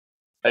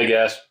Hey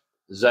guys,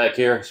 Zach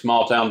here,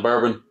 Small Town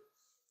Bourbon.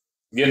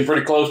 Getting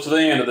pretty close to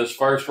the end of this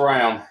first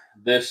round.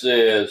 This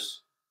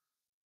is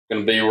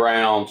going to be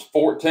rounds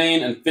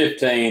 14 and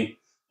 15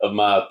 of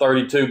my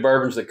 32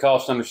 bourbons that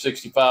cost under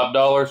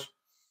 $65.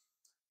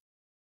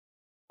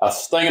 I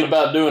was thinking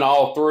about doing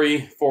all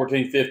three,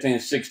 14, 15,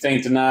 and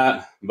 16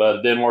 tonight, but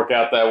it didn't work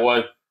out that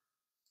way.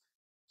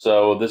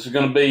 So this is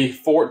going to be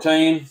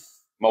 14.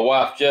 My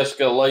wife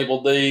Jessica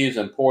labeled these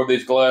and poured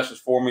these glasses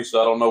for me, so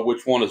I don't know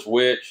which one is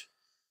which.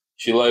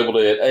 She labeled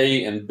it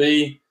A and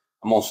B.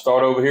 I'm going to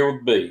start over here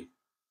with B.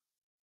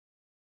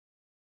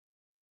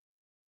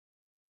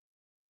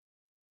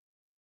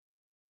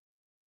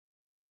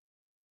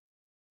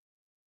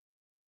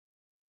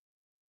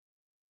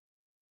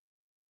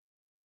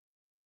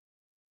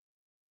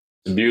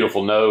 It's a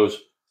beautiful nose.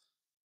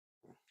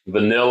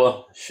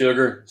 Vanilla,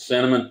 sugar,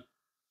 cinnamon.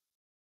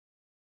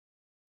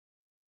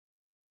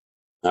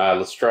 All right,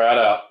 let's try it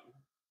out.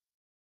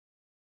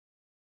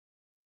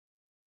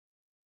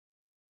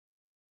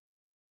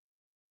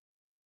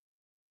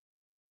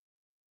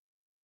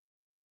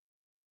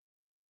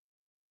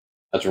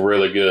 That's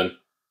really good.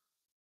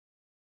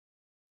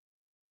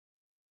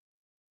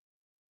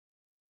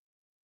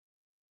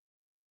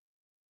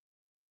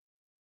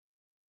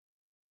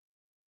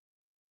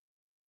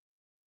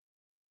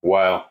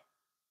 Wow.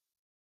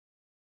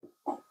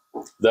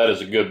 That is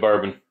a good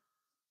bourbon.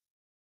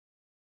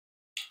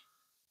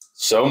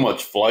 So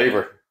much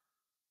flavor.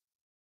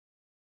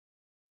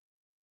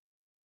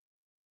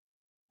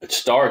 It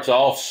starts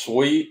off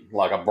sweet,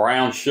 like a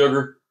brown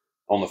sugar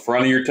on the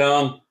front of your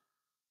tongue.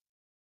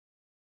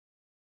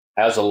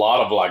 Has a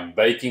lot of like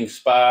baking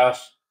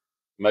spice,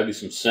 maybe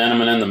some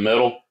cinnamon in the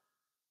middle.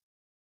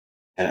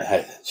 And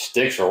it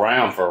sticks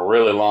around for a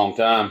really long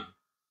time.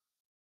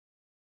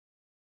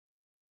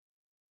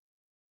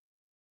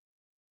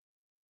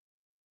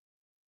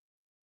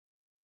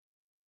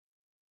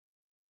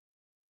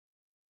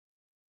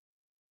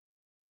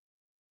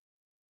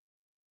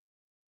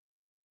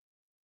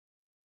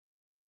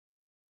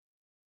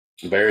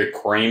 Very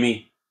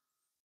creamy.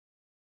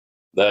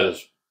 That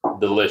is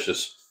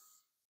delicious.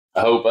 I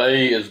hope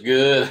A is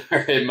good, or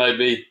it may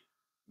be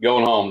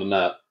going home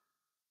tonight.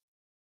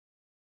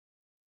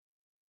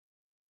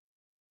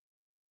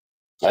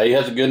 A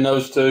has a good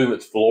nose too.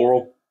 It's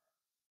floral.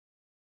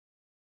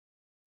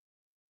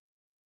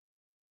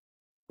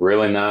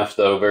 Really nice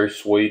though, very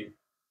sweet.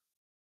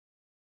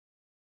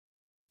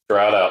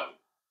 Try it out.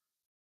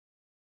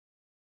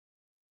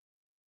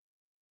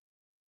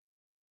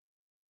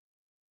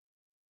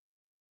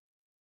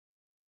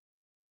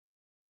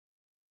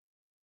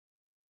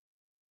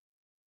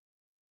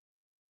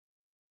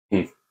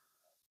 Hmm.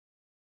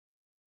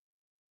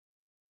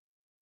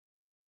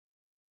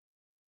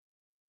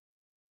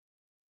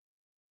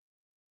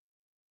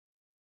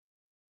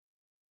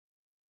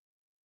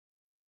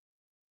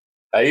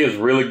 A is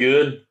really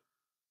good.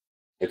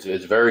 It's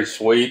very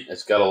sweet.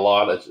 It's got a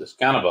lot. It's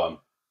kind of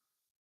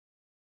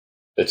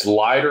it's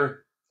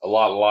lighter, a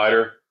lot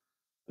lighter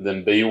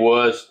than B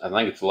was. I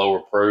think it's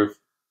lower proof,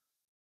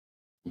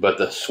 but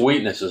the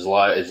sweetness is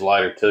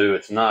lighter too.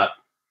 It's not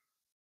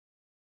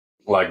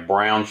like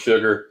brown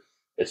sugar.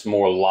 It's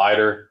more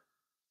lighter,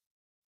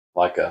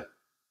 like a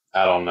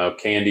I don't know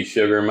candy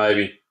sugar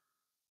maybe.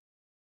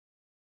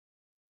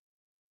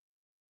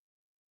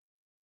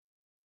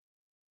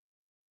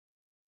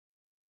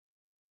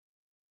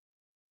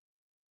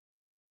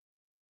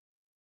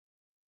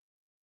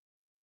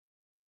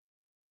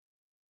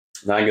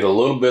 And I get a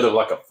little bit of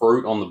like a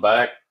fruit on the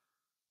back,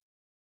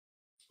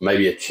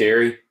 maybe a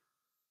cherry.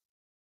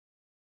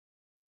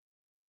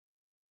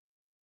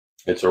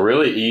 It's a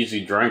really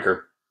easy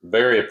drinker,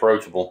 very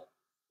approachable.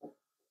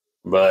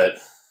 But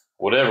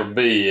whatever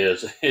B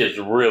is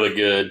really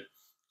good.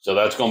 So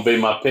that's going to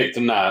be my pick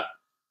tonight.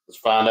 Let's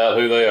find out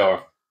who they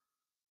are.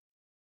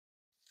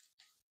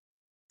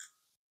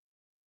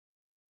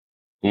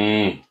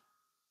 Mm.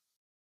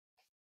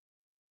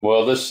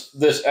 Well,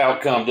 this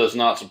outcome does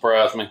not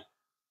surprise me.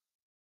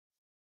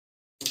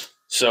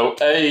 So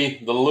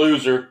A, the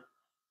loser,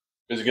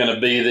 is going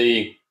to be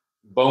the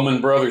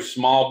Bowman Brothers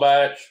small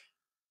batch,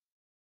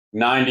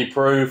 90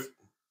 proof.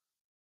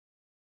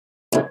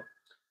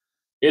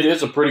 It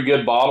is a pretty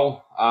good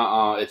bottle.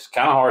 It's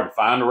kind of hard to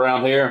find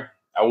around here.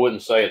 I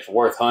wouldn't say it's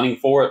worth hunting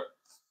for it,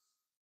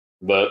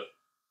 but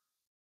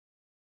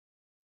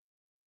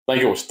I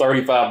think it was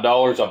 $35.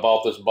 I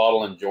bought this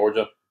bottle in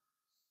Georgia,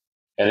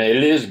 and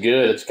it is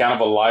good. It's kind of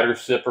a lighter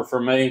sipper for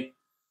me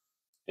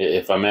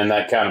if I'm in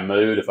that kind of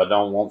mood, if I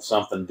don't want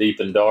something deep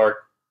and dark.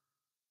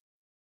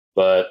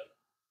 But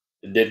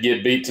it did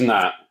get beat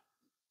tonight.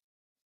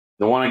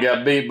 The one I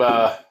got beat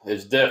by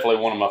is definitely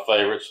one of my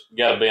favorites.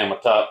 Got to be in my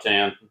top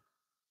 10.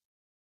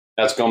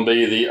 That's going to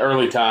be the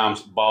Early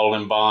Times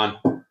Bottled in Bond.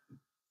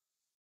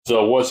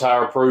 So what's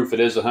higher proof?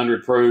 It is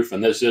 100 proof,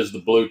 and this is the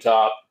blue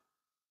top.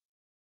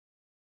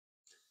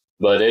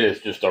 But it is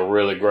just a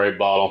really great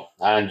bottle.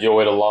 I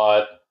enjoy it a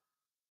lot.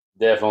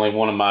 Definitely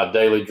one of my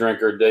daily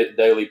drinker,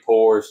 daily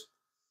pours.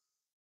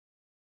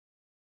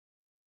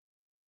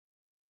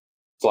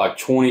 It's like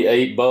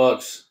 28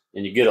 bucks,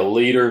 and you get a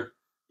liter.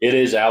 It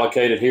is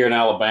allocated here in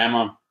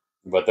Alabama,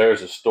 but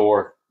there's a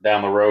store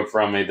down the road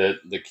from me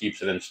that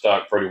keeps it in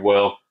stock pretty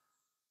well.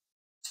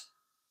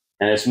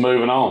 And it's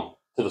moving on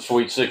to the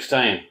Sweet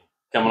 16,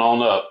 coming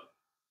on up.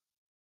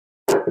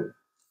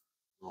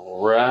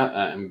 All right,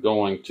 I'm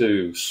going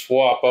to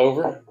swap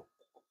over.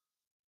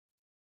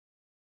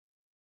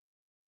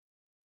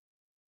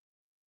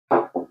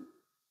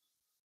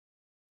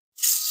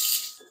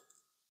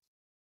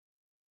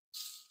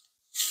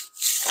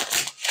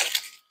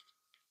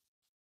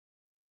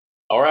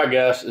 All right,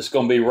 guys, it's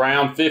going to be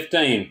round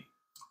 15.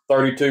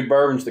 32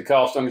 bourbons that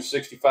cost under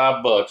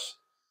 65 bucks.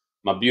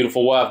 My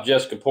beautiful wife,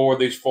 Jessica, poured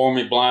these for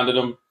me, blinded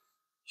them.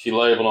 She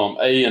labeled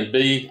them A and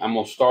B. I'm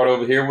going to start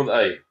over here with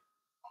A.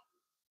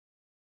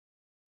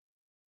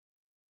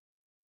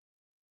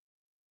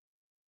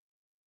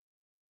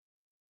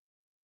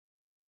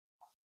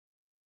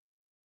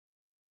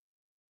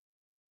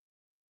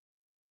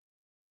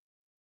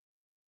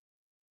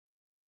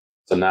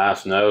 It's a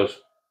nice nose.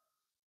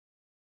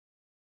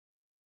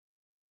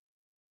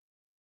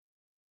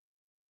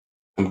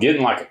 I'm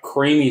getting like a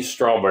creamy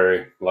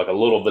strawberry, like a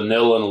little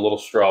vanilla and a little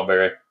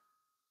strawberry.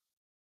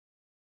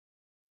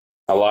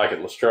 I like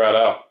it. Let's try it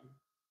out.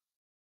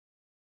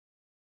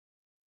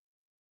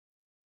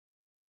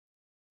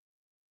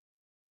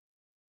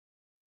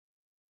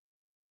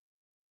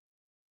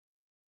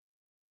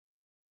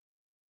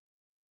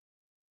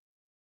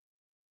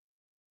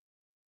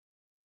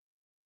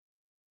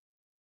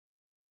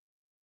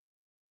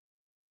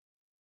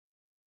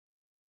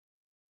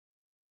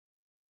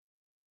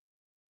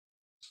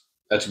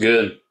 That's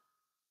good.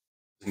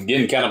 I'm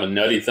getting kind of a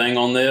nutty thing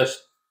on this.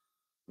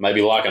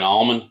 Maybe like an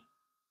almond.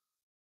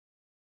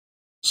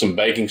 Some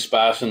baking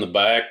spice in the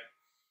back.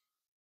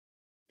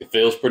 It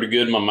feels pretty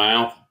good in my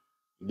mouth.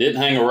 It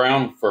didn't hang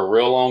around for a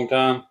real long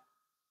time.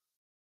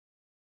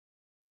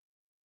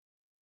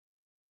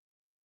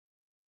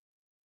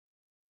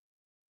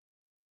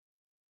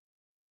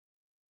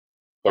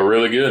 But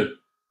really good.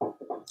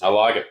 I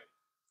like it.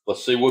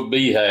 Let's see what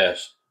B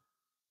has.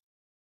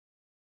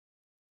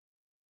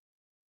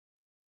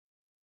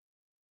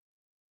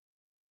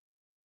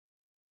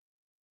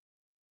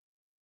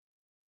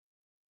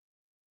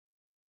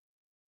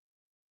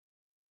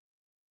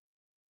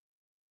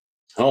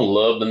 I don't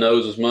love the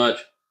nose as much.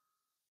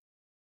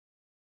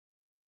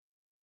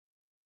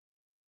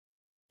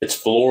 It's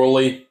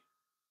florally.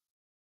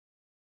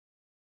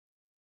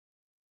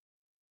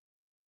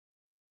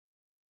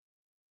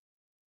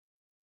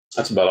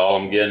 That's about all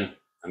I'm getting.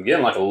 I'm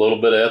getting like a little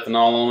bit of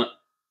ethanol on it.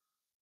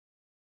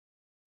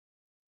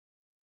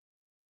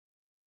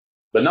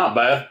 But not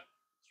bad.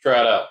 Let's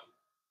try it out.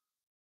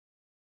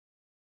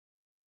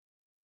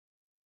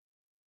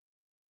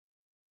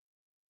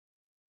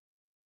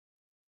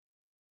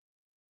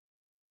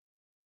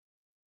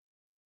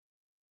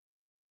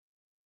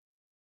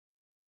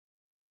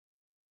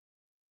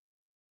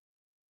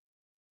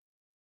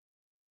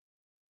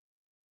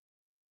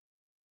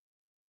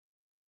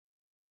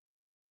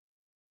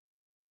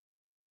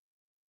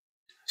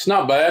 It's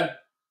not bad.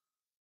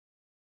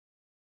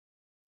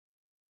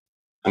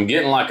 I'm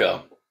getting like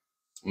a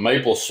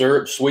maple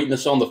syrup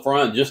sweetness on the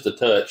front, just a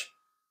touch.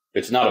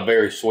 It's not a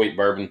very sweet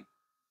bourbon.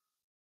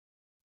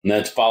 And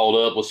that's followed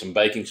up with some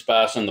baking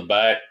spice in the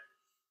back.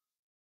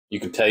 You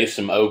can taste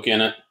some oak in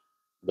it,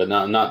 but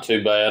not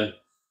too bad.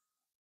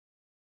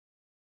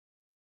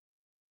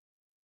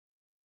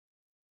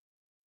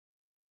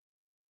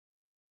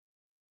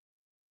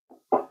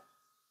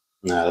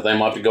 Now, I think I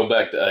might have to go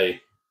back to A.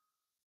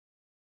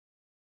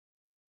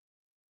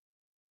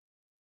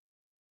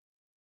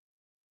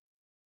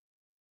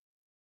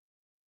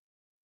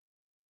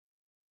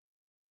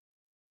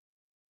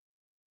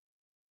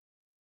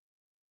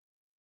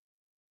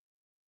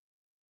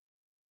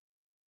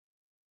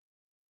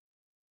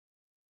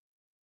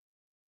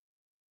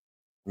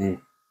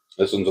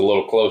 This one's a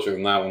little closer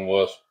than that one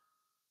was.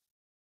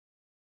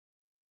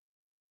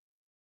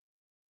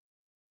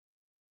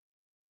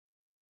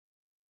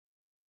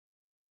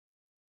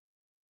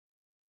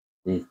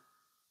 Mm.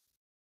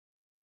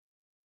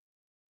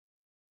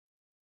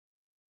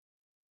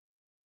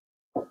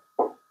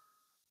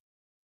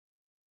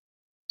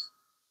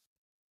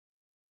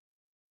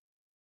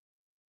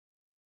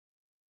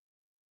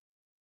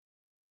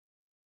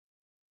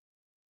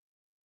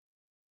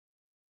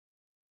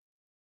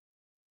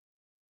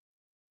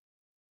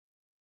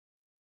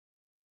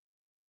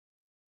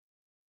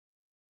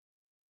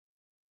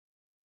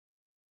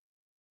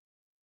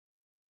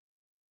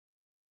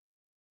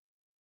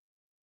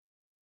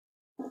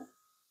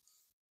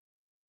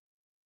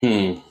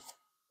 Hmm.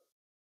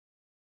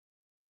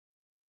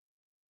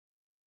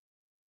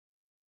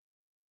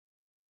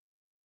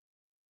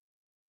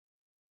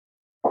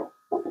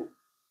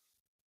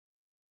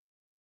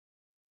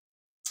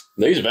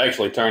 These have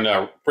actually turned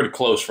out pretty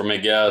close for me,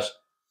 guys.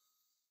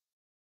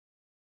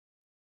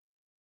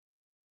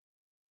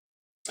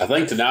 I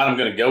think tonight I'm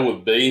going to go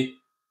with B.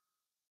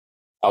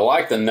 I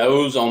like the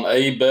nose on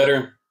A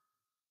better.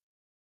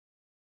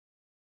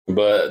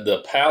 But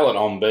the palate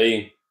on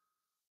B,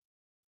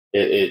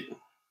 it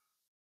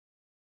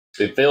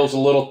feels a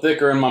little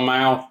thicker in my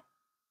mouth.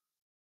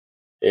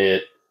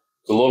 It's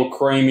a little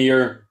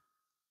creamier.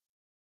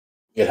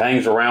 It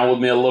hangs around with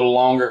me a little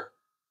longer.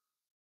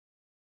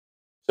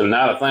 So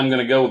now I think I'm going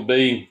to go with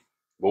B.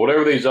 But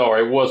whatever these are,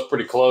 it was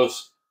pretty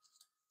close.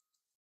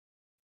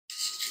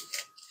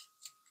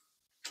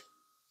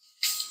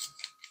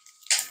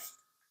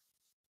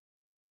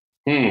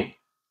 Man,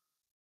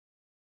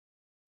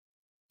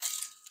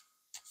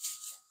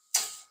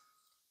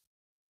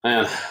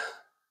 I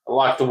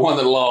like the one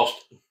that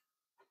lost.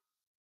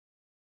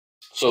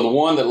 So the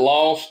one that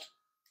lost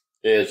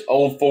is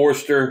Old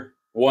Forester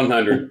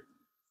 100.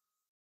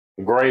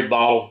 Great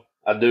bottle.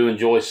 I do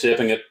enjoy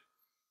sipping it.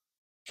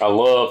 I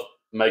love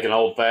making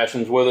old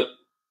fashions with it.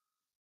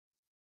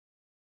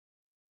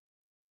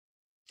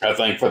 I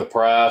think for the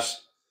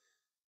price,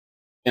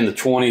 in the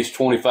 20s,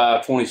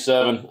 25,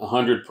 27,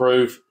 100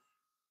 proof,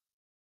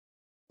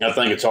 I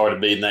think it's hard to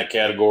beat in that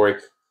category.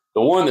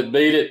 The one that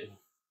beat it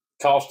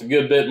cost a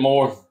good bit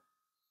more,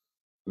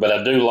 but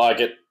I do like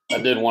it. I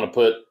did want to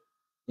put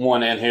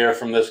one in here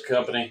from this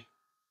company.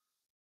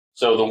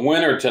 So the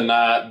winner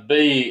tonight,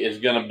 B, is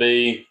going to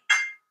be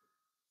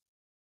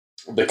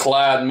the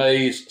Clyde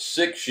Mays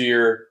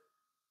 6-year.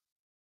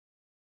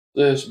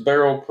 This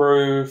barrel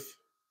proof.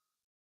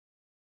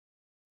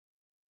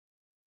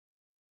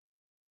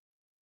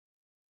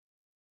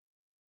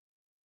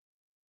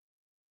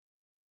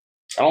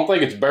 I don't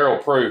think it's barrel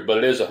proof, but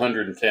it is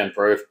 110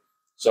 proof.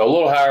 So a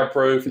little higher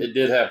proof. It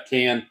did have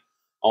 10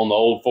 on the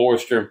Old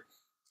Forester.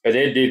 And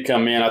it did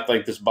come in. I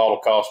think this bottle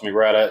cost me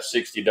right at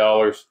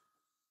 $60.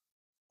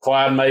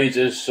 Clyde Mays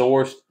is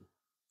sourced.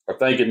 I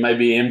think it may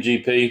be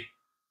MGP.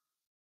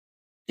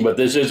 But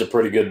this is a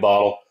pretty good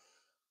bottle.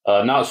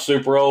 Not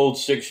super old,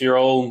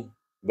 6-year-old,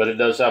 but it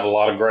does have a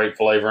lot of great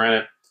flavor in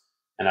it.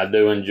 And I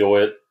do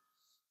enjoy it.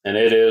 And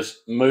it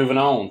is moving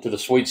on to the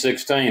Sweet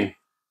 16.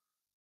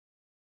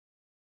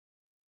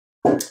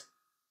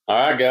 All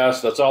right,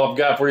 guys, that's all I've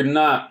got for you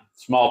tonight.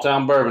 Small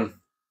Town Bourbon.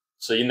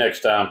 See you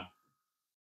next time.